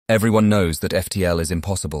Everyone knows that FTL is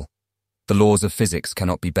impossible. The laws of physics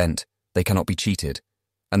cannot be bent, they cannot be cheated,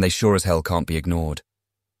 and they sure as hell can't be ignored.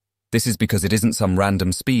 This is because it isn't some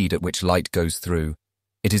random speed at which light goes through.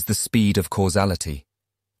 It is the speed of causality,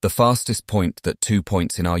 the fastest point that two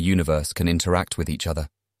points in our universe can interact with each other.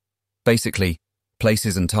 Basically,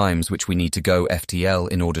 places and times which we need to go FTL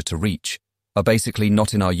in order to reach are basically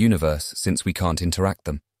not in our universe since we can't interact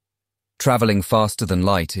them. Traveling faster than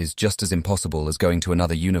light is just as impossible as going to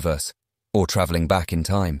another universe, or traveling back in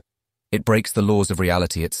time. It breaks the laws of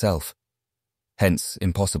reality itself. Hence,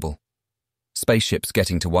 impossible. Spaceships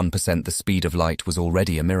getting to 1% the speed of light was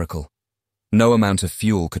already a miracle. No amount of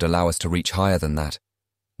fuel could allow us to reach higher than that.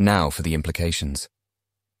 Now for the implications.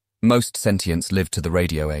 Most sentients lived to the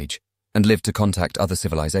radio age, and lived to contact other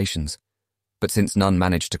civilizations. But since none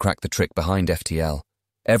managed to crack the trick behind FTL,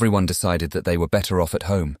 everyone decided that they were better off at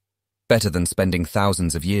home, better than spending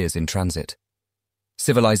thousands of years in transit.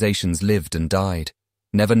 Civilizations lived and died,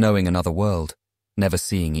 never knowing another world, never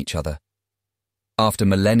seeing each other. After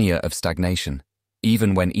millennia of stagnation,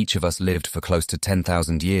 even when each of us lived for close to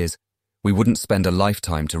 10,000 years, we wouldn't spend a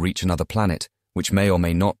lifetime to reach another planet, which may or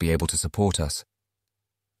may not be able to support us.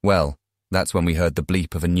 Well, that's when we heard the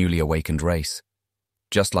bleep of a newly awakened race.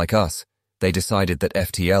 Just like us, they decided that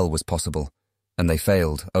FTL was possible, and they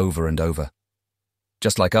failed over and over.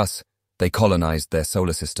 Just like us, they colonized their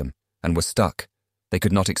solar system, and were stuck. They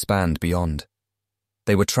could not expand beyond.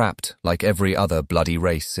 They were trapped like every other bloody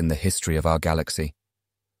race in the history of our galaxy.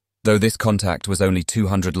 Though this contact was only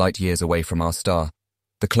 200 light-years away from our star,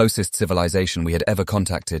 the closest civilization we had ever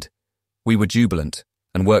contacted, we were jubilant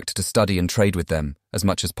and worked to study and trade with them as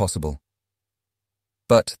much as possible.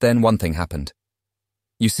 But then one thing happened.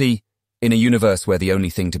 You see, in a universe where the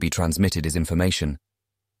only thing to be transmitted is information,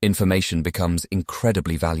 information becomes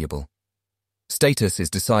incredibly valuable. Status is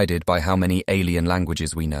decided by how many alien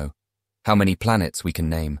languages we know, how many planets we can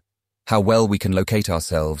name, how well we can locate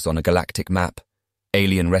ourselves on a galactic map,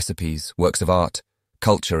 alien recipes, works of art,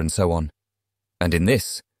 culture, and so on. And in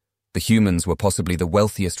this, the humans were possibly the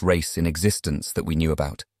wealthiest race in existence that we knew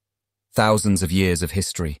about. Thousands of years of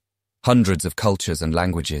history, hundreds of cultures and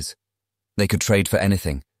languages. They could trade for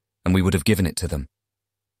anything, and we would have given it to them.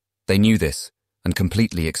 They knew this and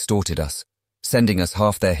completely extorted us, sending us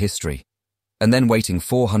half their history, and then waiting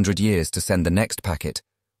 400 years to send the next packet,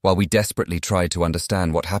 while we desperately tried to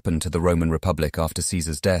understand what happened to the Roman Republic after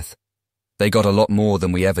Caesar's death. They got a lot more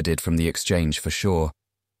than we ever did from the exchange for sure.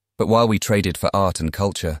 But while we traded for art and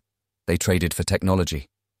culture, they traded for technology,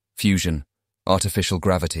 fusion, artificial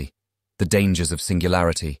gravity, the dangers of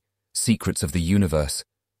singularity, secrets of the universe,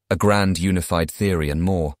 a grand unified theory and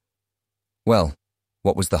more. Well,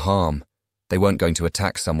 what was the harm? They weren't going to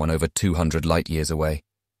attack someone over 200 light-years away.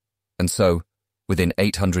 And so, within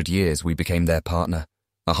 800 years we became their partner,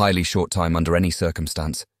 a highly short time under any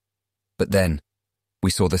circumstance. But then,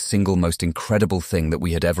 we saw the single most incredible thing that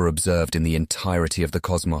we had ever observed in the entirety of the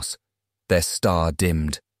cosmos. Their star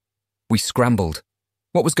dimmed. We scrambled.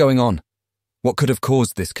 What was going on? What could have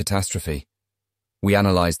caused this catastrophe? We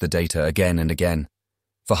analyzed the data again and again.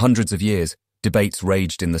 For hundreds of years, debates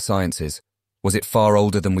raged in the sciences. Was it far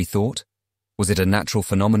older than we thought? Was it a natural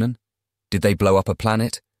phenomenon? Did they blow up a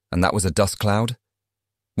planet, and that was a dust cloud?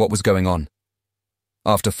 What was going on?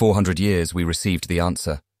 After 400 years, we received the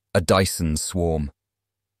answer, a Dyson swarm.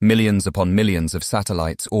 Millions upon millions of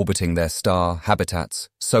satellites orbiting their star, habitats,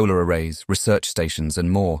 solar arrays, research stations, and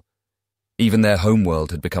more. Even their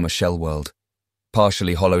homeworld had become a shell world,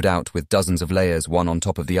 partially hollowed out with dozens of layers one on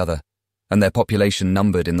top of the other, and their population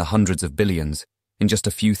numbered in the hundreds of billions in just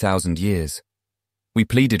a few thousand years. We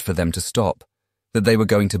pleaded for them to stop, that they were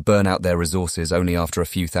going to burn out their resources only after a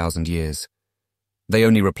few thousand years. They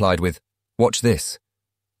only replied with, "Watch this."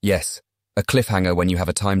 Yes, a cliffhanger when you have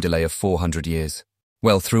a time delay of 400 years.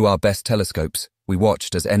 Well, through our best telescopes, we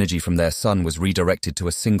watched as energy from their sun was redirected to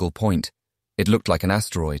a single point. It looked like an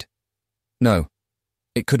asteroid. No,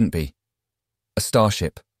 it couldn't be. A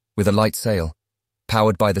starship, with a light sail,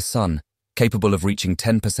 powered by the sun, capable of reaching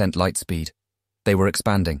 10% light speed. They were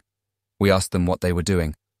expanding. We asked them what they were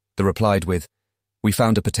doing. They replied with, "We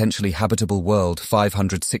found a potentially habitable world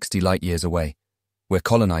 560 light-years away. We're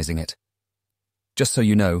colonizing it." Just so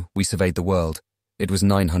you know, we surveyed the world. It was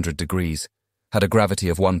 900 degrees, had a gravity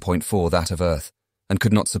of 1.4 that of Earth, and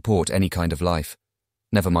could not support any kind of life,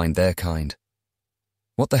 never mind their kind.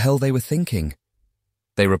 What the hell they were thinking?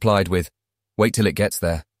 They replied with, "Wait till it gets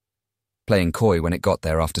there," playing coy when it got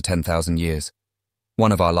there after 10,000 years.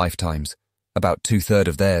 One of our lifetimes, about 2/3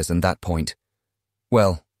 of theirs, and that point.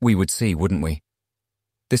 Well, we would see, wouldn't we?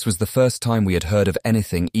 This was the first time we had heard of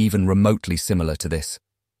anything even remotely similar to this.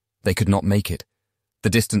 They could not make it. The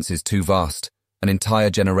distance is too vast. An entire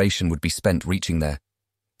generation would be spent reaching there.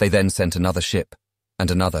 They then sent another ship, and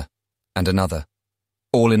another, and another.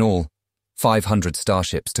 All in all, 500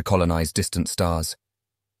 starships to colonize distant stars.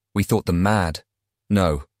 We thought them mad.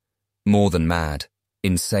 No, more than mad.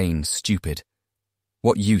 Insane, stupid.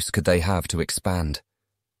 What use could they have to expand?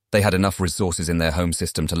 They had enough resources in their home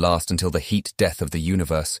system to last until the heat death of the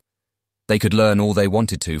universe. They could learn all they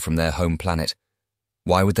wanted to from their home planet.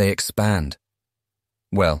 Why would they expand?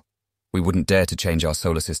 Well, we wouldn't dare to change our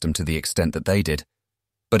solar system to the extent that they did,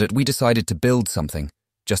 but we decided to build something,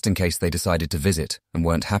 just in case they decided to visit and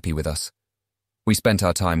weren't happy with us. We spent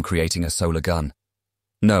our time creating a solar gun.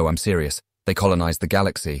 No, I'm serious, they colonized the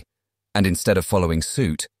galaxy, and instead of following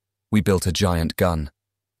suit, we built a giant gun.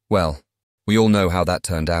 Well, we all know how that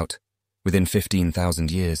turned out. Within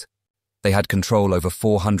 15,000 years, they had control over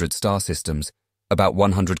 400 star systems, about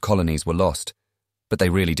 100 colonies were lost, but they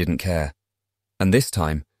really didn't care. And this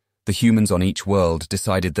time, the humans on each world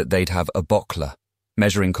decided that they'd have a Bokla,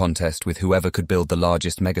 measuring contest with whoever could build the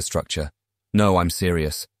largest megastructure. No, I'm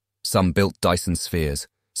serious. Some built Dyson spheres,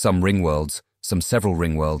 some ring worlds, some several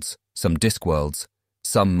ring worlds, some disk worlds,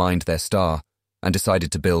 some mined their star, and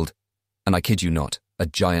decided to build, and I kid you not, a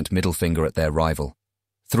giant middle finger at their rival.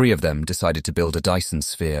 3 of them decided to build a Dyson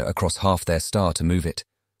sphere across half their star to move it.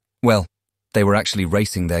 Well, they were actually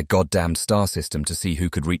racing their goddamned star system to see who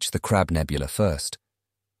could reach the Crab Nebula first.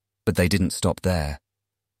 But they didn't stop there.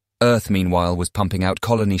 Earth, meanwhile, was pumping out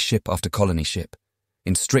colony ship after colony ship,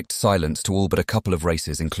 in strict silence to all but a couple of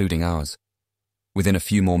races, including ours. Within a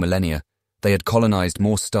few more millennia, they had colonized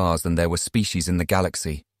more stars than there were species in the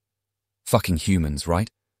galaxy. Fucking humans, right?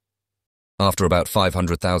 After about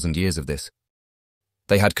 500,000 years of this,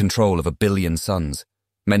 they had control of 1 billion suns,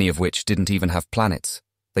 many of which didn't even have planets.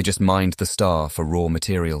 They just mined the star for raw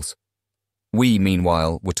materials. We,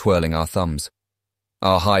 meanwhile, were twirling our thumbs.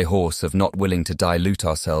 Our high horse of not willing to dilute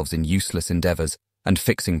ourselves in useless endeavors and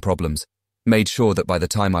fixing problems made sure that by the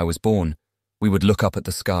time I was born, we would look up at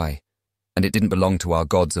the sky, and it didn't belong to our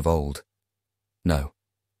gods of old. No,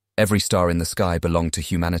 every star in the sky belonged to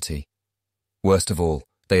humanity. Worst of all,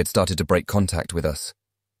 they had started to break contact with us.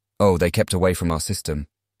 Oh, they kept away from our system,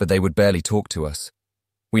 but they would barely talk to us.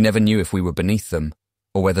 We never knew if we were beneath them,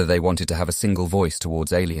 or whether they wanted to have a single voice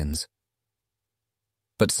towards aliens.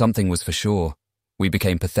 But something was for sure. We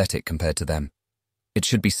became pathetic compared to them. It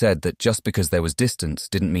should be said that just because there was distance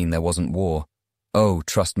didn't mean there wasn't war. Oh,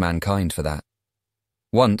 trust mankind for that.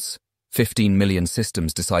 Once, 15 million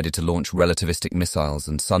systems decided to launch relativistic missiles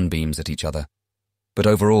and sunbeams at each other. But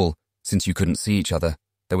overall, since you couldn't see each other,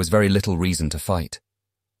 there was very little reason to fight.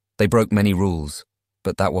 They broke many rules,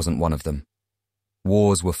 but that wasn't one of them.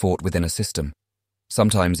 Wars were fought within a system.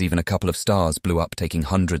 Sometimes even a couple of stars blew up, taking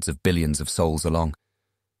hundreds of billions of souls along.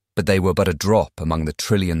 But they were but a drop among the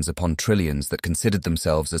trillions upon trillions that considered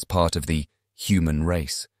themselves as part of the human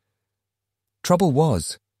race. Trouble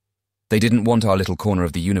was, they didn't want our little corner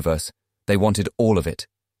of the universe, they wanted all of it.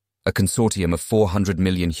 A consortium of 400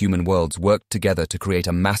 million human worlds worked together to create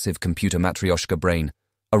a massive computer matryoshka brain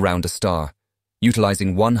around a star,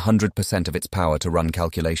 utilizing 100% of its power to run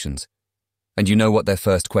calculations. And you know what their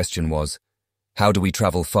first question was? How do we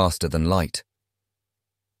travel faster than light?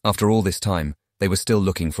 After all this time, they were still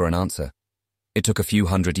looking for an answer. It took a few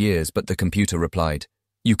hundred years, but the computer replied,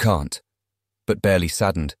 "You can't." But barely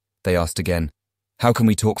saddened, they asked again, "How can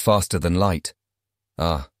we talk faster than light?"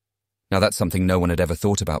 Ah, now that's something no one had ever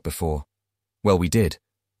thought about before. Well, we did,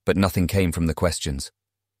 but nothing came from the questions.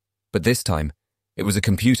 But this time, it was a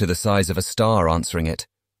computer the size of a star answering it,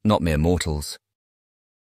 not mere mortals.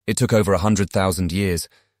 It took over 100,000 years,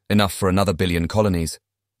 enough for another billion colonies,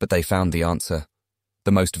 but they found the answer.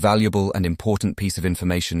 The most valuable and important piece of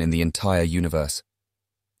information in the entire universe.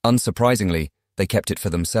 Unsurprisingly, they kept it for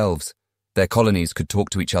themselves. Their colonies could talk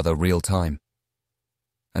to each other real time.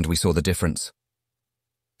 And we saw the difference.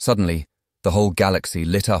 Suddenly, the whole galaxy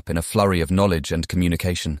lit up in a flurry of knowledge and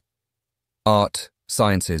communication. Art,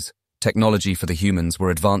 sciences, technology for the humans were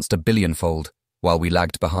advanced 1 billion-fold, while we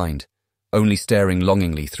lagged behind, only staring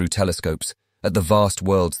longingly through telescopes at the vast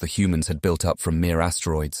worlds the humans had built up from mere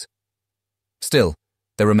asteroids. Still,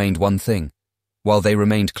 there remained one thing. While they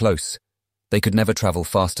remained close, they could never travel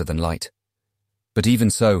faster than light. But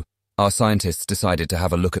even so, our scientists decided to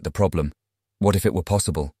have a look at the problem. What if it were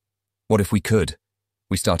possible? What if we could?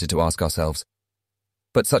 We started to ask ourselves.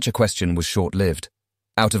 But such a question was short-lived.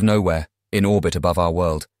 Out of nowhere, in orbit above our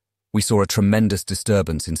world, we saw a tremendous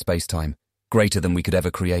disturbance in space-time, greater than we could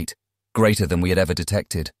ever create, greater than we had ever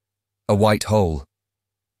detected. A white hole.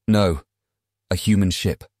 No, a human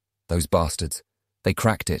ship. Those bastards. They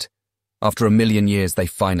cracked it. After 1 million years, they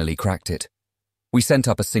finally cracked it. We sent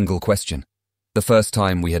up a single question, the first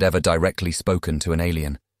time we had ever directly spoken to an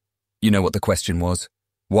alien. You know what the question was?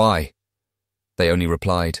 Why? They only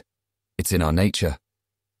replied, "It's in our nature.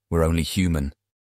 We're only human."